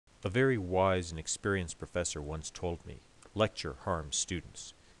A very wise and experienced professor once told me, "Lecture harms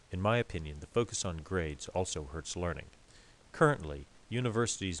students." In my opinion, the focus on grades also hurts learning. Currently,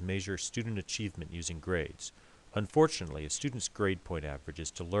 universities measure student achievement using grades. Unfortunately, a student's grade point average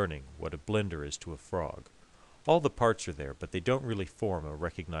is to learning what a blender is to a frog. All the parts are there, but they don't really form a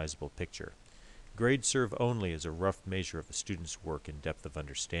recognizable picture. Grades serve only as a rough measure of a student's work and depth of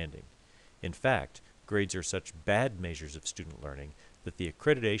understanding. In fact, grades are such bad measures of student learning that the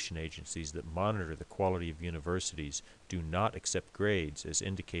accreditation agencies that monitor the quality of universities do not accept grades as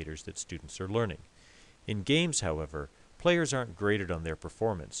indicators that students are learning. In games, however, players aren't graded on their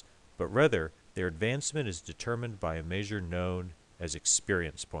performance, but rather their advancement is determined by a measure known as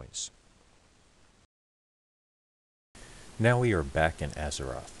experience points. Now we are back in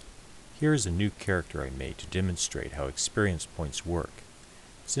Azeroth. Here is a new character I made to demonstrate how experience points work.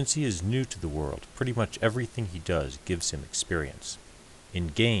 Since he is new to the world, pretty much everything he does gives him experience. In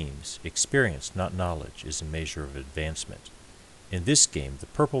games, experience, not knowledge, is a measure of advancement. In this game, the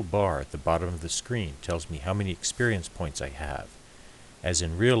purple bar at the bottom of the screen tells me how many experience points I have. As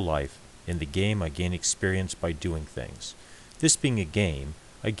in real life, in the game I gain experience by doing things. This being a game,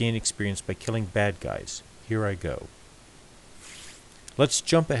 I gain experience by killing bad guys. Here I go. Let's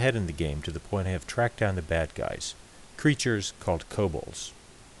jump ahead in the game to the point I have tracked down the bad guys, creatures called kobolds.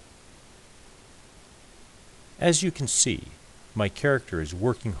 As you can see, my character is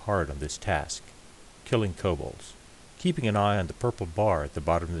working hard on this task, killing kobolds. Keeping an eye on the purple bar at the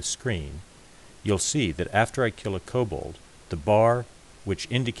bottom of the screen, you'll see that after I kill a kobold, the bar, which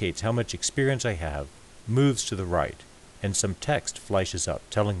indicates how much experience I have, moves to the right, and some text flashes up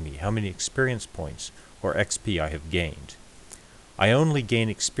telling me how many experience points, or XP, I have gained. I only gain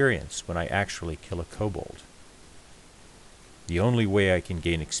experience when I actually kill a kobold. The only way I can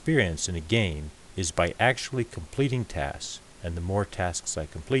gain experience in a game is by actually completing tasks, and the more tasks I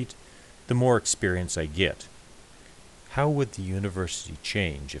complete, the more experience I get. How would the university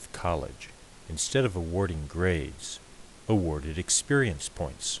change if college, instead of awarding grades, awarded experience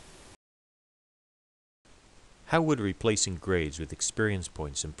points? How would replacing grades with experience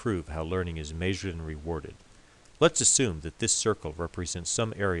points improve how learning is measured and rewarded? Let's assume that this circle represents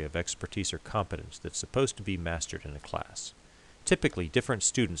some area of expertise or competence that's supposed to be mastered in a class. Typically, different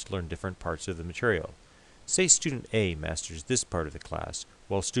students learn different parts of the material. Say student A masters this part of the class,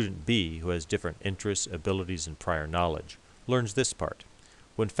 while student B, who has different interests, abilities, and prior knowledge, learns this part.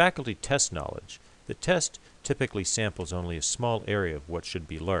 When faculty test knowledge, the test typically samples only a small area of what should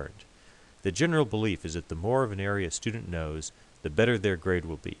be learned. The general belief is that the more of an area a student knows, the better their grade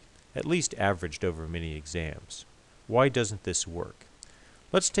will be, at least averaged over many exams. Why doesn't this work?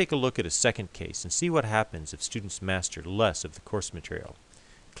 Let's take a look at a second case and see what happens if students master less of the course material.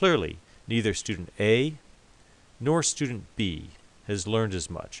 Clearly, neither student A nor student B has learned as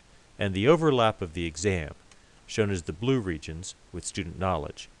much, and the overlap of the exam, shown as the blue regions with student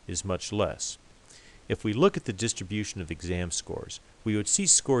knowledge, is much less. If we look at the distribution of exam scores, we would see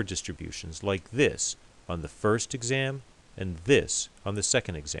score distributions like this on the first exam and this on the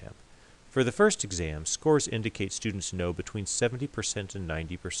second exam. For the first exam, scores indicate students know between 70% and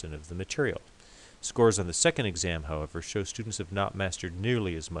 90% of the material. Scores on the second exam, however, show students have not mastered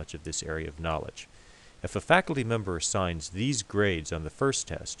nearly as much of this area of knowledge. If a faculty member assigns these grades on the first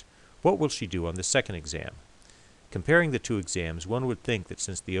test, what will she do on the second exam? Comparing the two exams, one would think that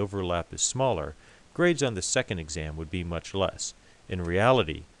since the overlap is smaller, grades on the second exam would be much less. In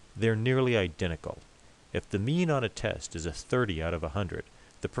reality, they're nearly identical. If the mean on a test is a 30 out of 100,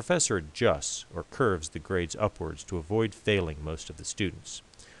 the professor adjusts or curves the grades upwards to avoid failing most of the students.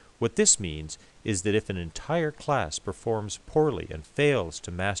 What this means is that if an entire class performs poorly and fails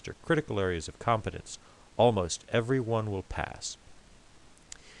to master critical areas of competence, almost everyone will pass.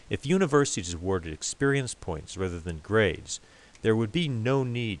 If universities awarded experience points rather than grades, there would be no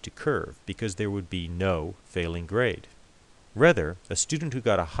need to curve because there would be no failing grade. Rather, a student who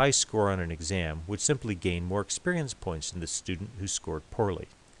got a high score on an exam would simply gain more experience points than the student who scored poorly.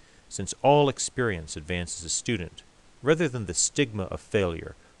 Since all experience advances a student, rather than the stigma of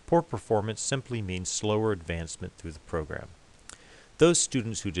failure, poor performance simply means slower advancement through the program. Those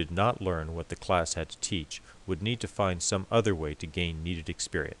students who did not learn what the class had to teach would need to find some other way to gain needed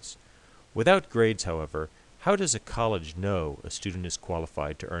experience. Without grades, however, how does a college know a student is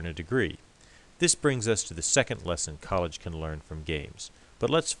qualified to earn a degree? This brings us to the second lesson college can learn from games,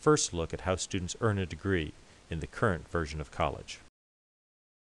 but let's first look at how students earn a degree in the current version of college.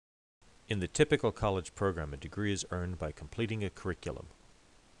 In the typical college program, a degree is earned by completing a curriculum,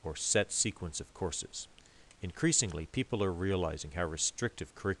 or set sequence of courses. Increasingly, people are realizing how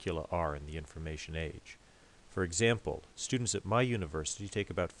restrictive curricula are in the information age. For example, students at my university take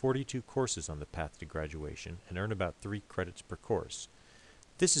about 42 courses on the path to graduation and earn about 3 credits per course.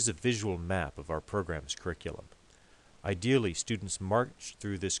 This is a visual map of our program's curriculum. Ideally, students march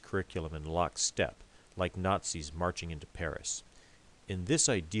through this curriculum in lockstep, like Nazis marching into Paris. In this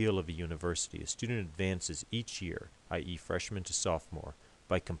ideal of a university, a student advances each year, i.e. freshman to sophomore,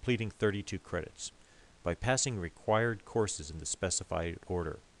 by completing 32 credits. By passing required courses in the specified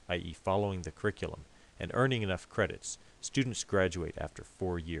order, i.e. following the curriculum, and earning enough credits, students graduate after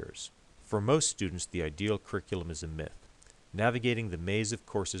 4 years. For most students, the ideal curriculum is a myth. Navigating the maze of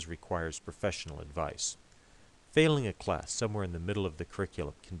courses requires professional advice. Failing a class somewhere in the middle of the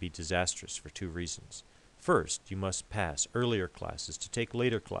curriculum can be disastrous for 2 reasons. First, you must pass earlier classes to take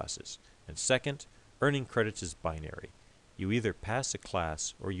later classes, and second, earning credits is binary. You either pass a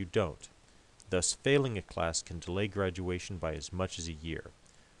class or you don't. Thus, failing a class can delay graduation by as much as a year.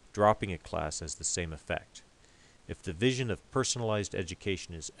 Dropping a class has the same effect. If the vision of personalized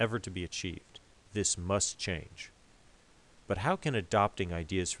education is ever to be achieved, this must change. But how can adopting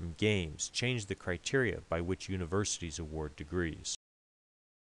ideas from games change the criteria by which universities award degrees?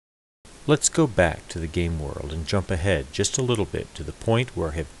 Let's go back to the game world and jump ahead just a little bit to the point where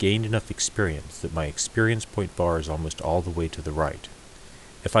I have gained enough experience that my experience point bar is almost all the way to the right.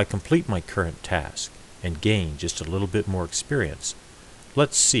 If I complete my current task and gain just a little bit more experience,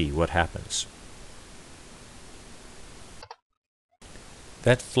 let's see what happens.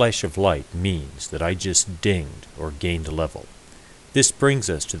 That flash of light means that I just dinged or gained a level. This brings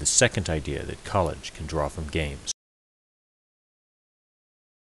us to the second idea that college can draw from games.